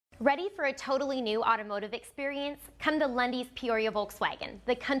Ready for a totally new automotive experience? Come to Lunde's Peoria Volkswagen,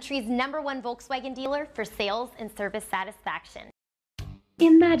 the country's #1 Volkswagen dealer for sales and service satisfaction.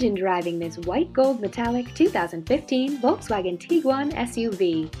 Imagine driving this white gold metallic 2015 Volkswagen Tiguan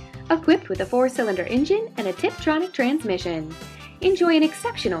SUV, equipped with a 4-cylinder engine and a Tiptronic transmission. Enjoy an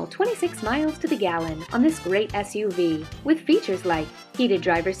exceptional 26 miles to the gallon on this great SUV with features like heated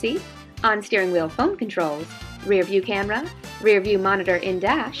driver's seat, on-steering wheel phone controls, rear-view camera, rear-view monitor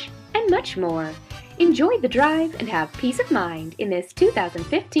in-dash, and much more. Enjoy the drive and have peace of mind in this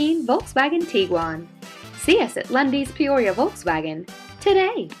 2015 Volkswagen Tiguan. See us at Lunde's Peoria Volkswagen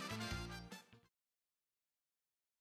today.